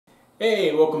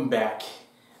Hey, welcome back.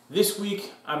 This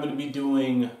week I'm going to be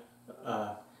doing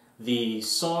the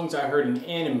Songs I Heard in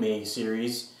Anime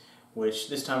series, which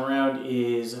this time around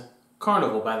is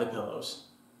Carnival by the Pillows.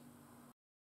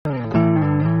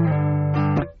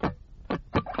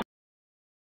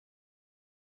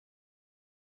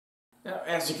 Now,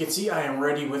 as you can see, I am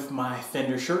ready with my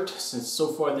Fender shirt, since so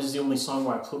far this is the only song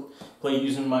where I play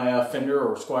using my Fender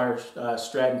or Squier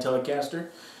Strat and Telecaster.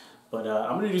 But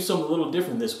I'm going to do something a little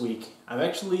different this week. I've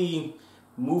actually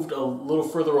moved a little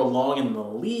further along in the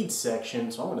lead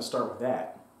section, so I'm going to start with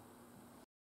that.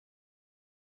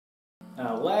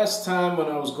 Now, last time when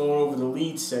I was going over the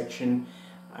lead section,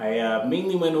 I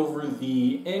mainly went over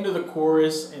the end of the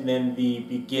chorus and then the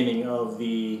beginning of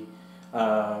the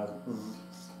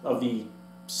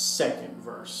second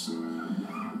verse.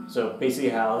 So basically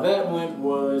how that went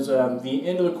was the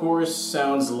end of the chorus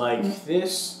sounds like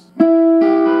this.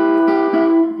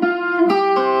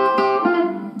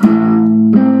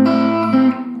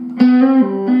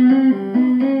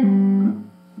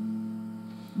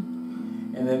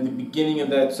 And then the beginning of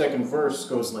that second verse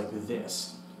goes like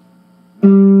this.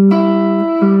 And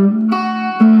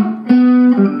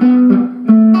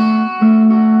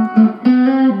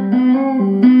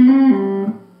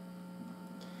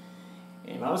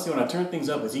honestly, when I turn things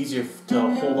up, it's easier to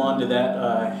hold on to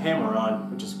that hammer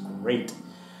on, which is great.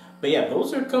 But yeah,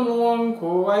 those are coming along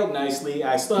quite nicely.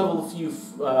 I still have a few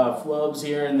flubs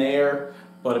here and there,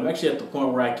 but I'm actually at the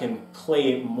point where I can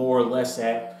play it more or less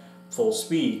at full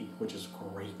speed, which is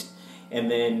great.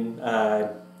 And then I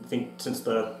think since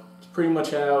it's pretty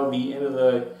much how the end of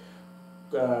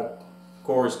the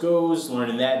chorus goes,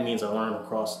 learning that means I learn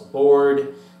across the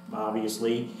board,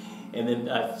 obviously. And then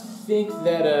I think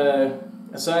that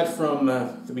aside from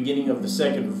the beginning of the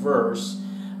second verse,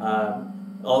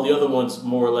 all the other ones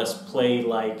more or less play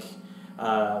like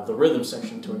the rhythm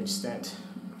section to an extent,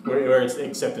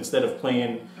 except instead of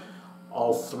playing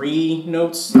all three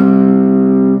notes,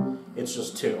 it's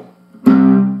just two.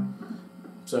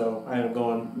 So I end up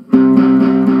going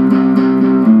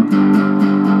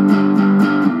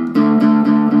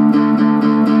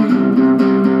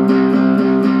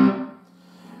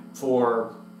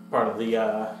for part of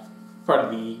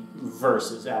the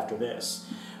verses after this,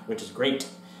 which is great.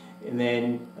 And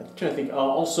then I'm trying to think.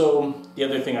 Also, the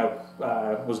other thing I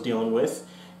was dealing with,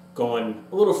 going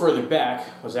a little further back,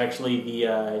 was actually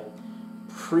the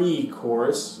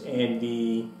pre-chorus and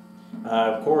the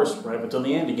chorus right up until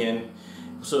the end again.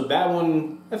 So that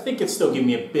one, I think it's still giving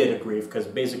me a bit of grief, because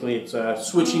basically it's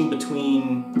switching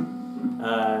between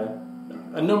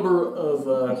a number of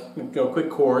quick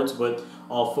chords, but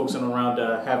all focusing around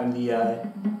having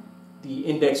the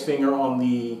index finger on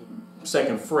the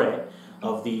second fret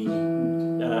of the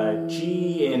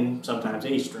G and sometimes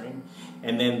A string.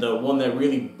 And then the one that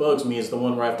really bugs me is the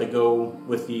one where I have to go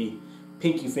with the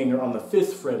pinky finger on the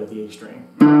 5th fret of the A string.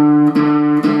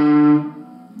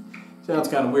 Sounds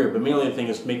kind of weird, but mainly the thing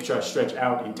is make sure I stretch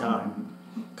out in time,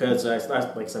 because like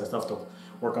I said, I still have to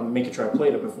work on making sure I play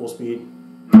it up at full speed.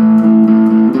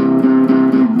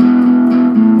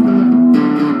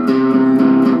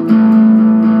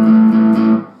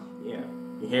 Yeah,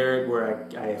 you hear it where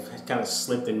I kind of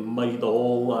slipped and muddied the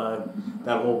whole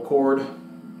that whole chord.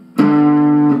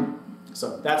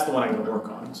 So that's the one I'm going to work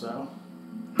on. So.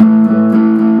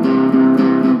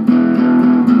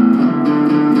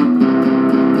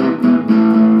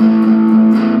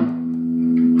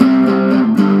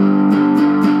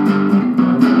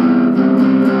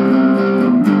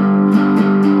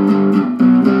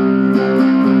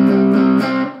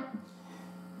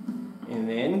 And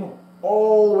then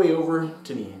all the way over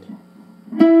to the end.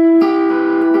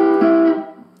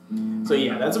 So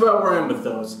yeah, that's about where I am with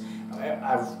those.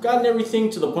 I've gotten everything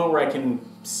to the point where I can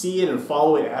see it and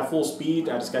follow it at full speed.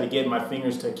 I just got to get my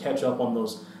fingers to catch up on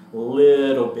those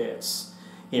little bits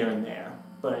here and there.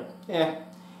 But yeah,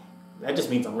 that just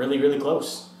means I'm really, really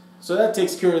close. So that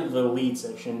takes care of the lead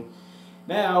section.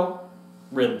 Now,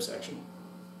 rhythm section.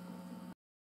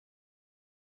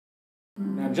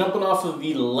 Now, jumping off of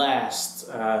the last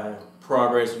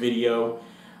progress video,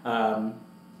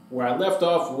 where I left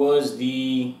off was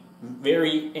the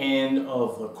very end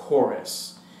of the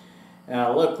chorus.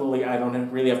 Now, luckily, I don't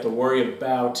really have to worry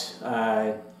about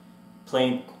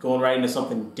going right into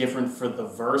something different for the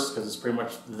verse, because it's pretty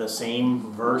much the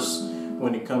same verse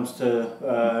when it comes to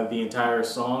the entire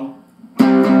song.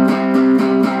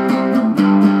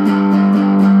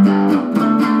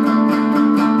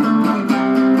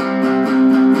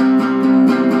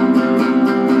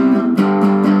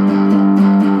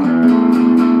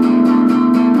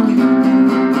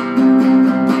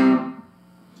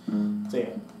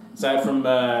 Aside from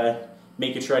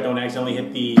making sure I don't accidentally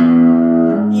hit the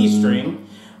E string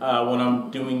when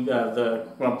I'm doing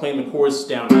when I'm playing the chords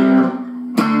down here.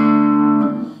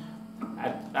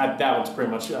 That one's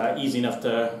pretty much easy enough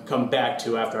to come back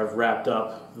to after I've wrapped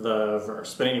up the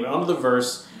verse. But anyway, onto the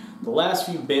verse. The last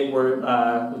few bit were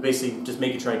basically just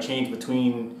making sure I change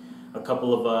between a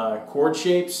couple of chord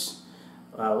shapes.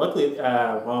 Luckily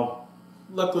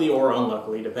or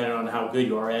unluckily, depending on how good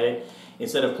you are at it,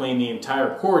 instead of playing the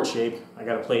entire chord shape, I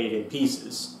got to play it in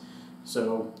pieces.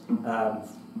 So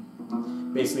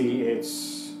basically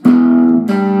it's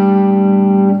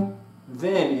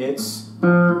then it's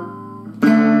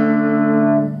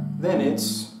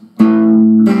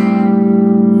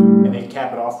and then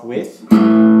cap it off with.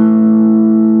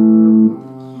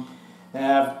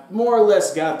 I've more or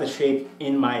less got the shape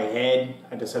in my head.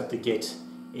 I just have to get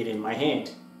it in my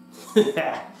hand.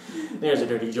 There's a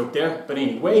dirty joke there. But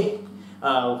anyway,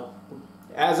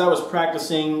 as I was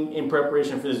practicing in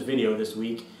preparation for this video this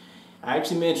week, I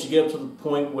actually managed to get up to the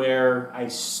point where I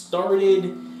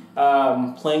started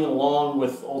playing along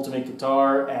with Ultimate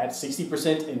Guitar at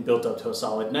 60% and built up to a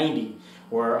solid 90,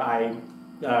 where I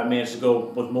managed to go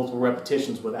with multiple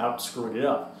repetitions without screwing it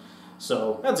up.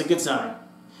 So that's a good sign.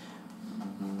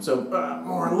 So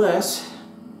more or less,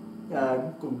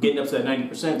 getting up to that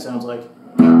 90% sounds like.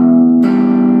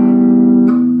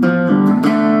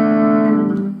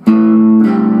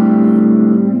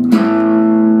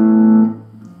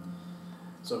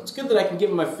 So it's good that I can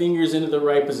get my fingers into the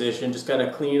right position. Just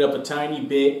gotta clean it up a tiny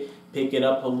bit, pick it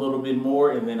up a little bit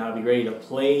more, and then I'll be ready to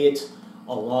play it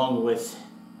along with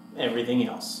everything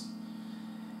else.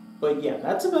 But yeah,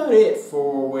 that's about it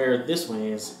for where this one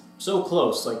is. So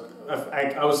close. Like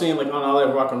I was saying, like on All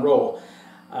Out Rock and Roll,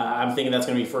 I'm thinking that's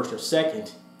gonna be first or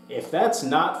second. If that's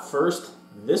not first,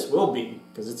 this will be,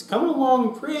 because it's coming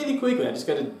along pretty quickly. I just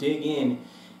gotta dig in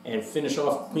and finish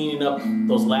off cleaning up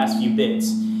those last few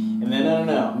bits. And then, I don't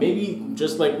know, maybe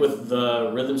just like with the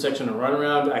rhythm section and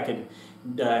runaround, I could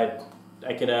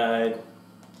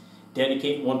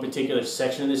dedicate one particular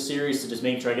section of this series to just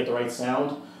make sure I get the right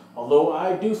sound. Although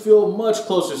I do feel much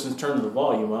closer since turning the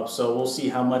volume up, so we'll see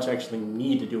how much I actually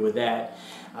need to do with that.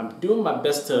 I'm doing my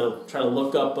best to try to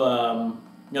look up you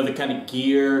know, the kind of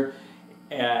gear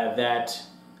that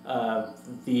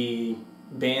the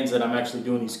bands that I'm actually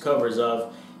doing these covers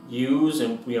of use,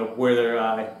 and you know, where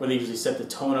they usually set the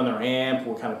tone on their amp,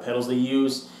 what kind of pedals they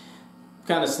use.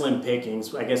 Kind of slim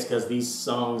pickings, I guess, because these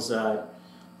songs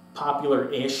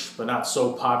popular-ish, but not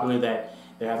so popular that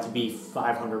there have to be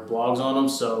 500 blogs on them.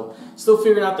 So still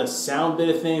figuring out the sound bit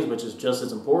of things, which is just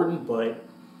as important, but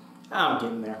I'm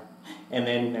getting there. And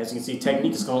then, as you can see,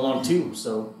 technique is going along too,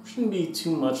 so shouldn't be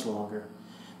too much longer.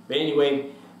 But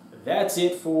anyway, that's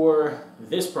it for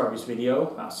this progress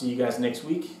video. I'll see you guys next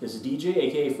week. This is DJ,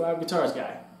 aka 5 Guitars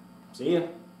Guy. See ya.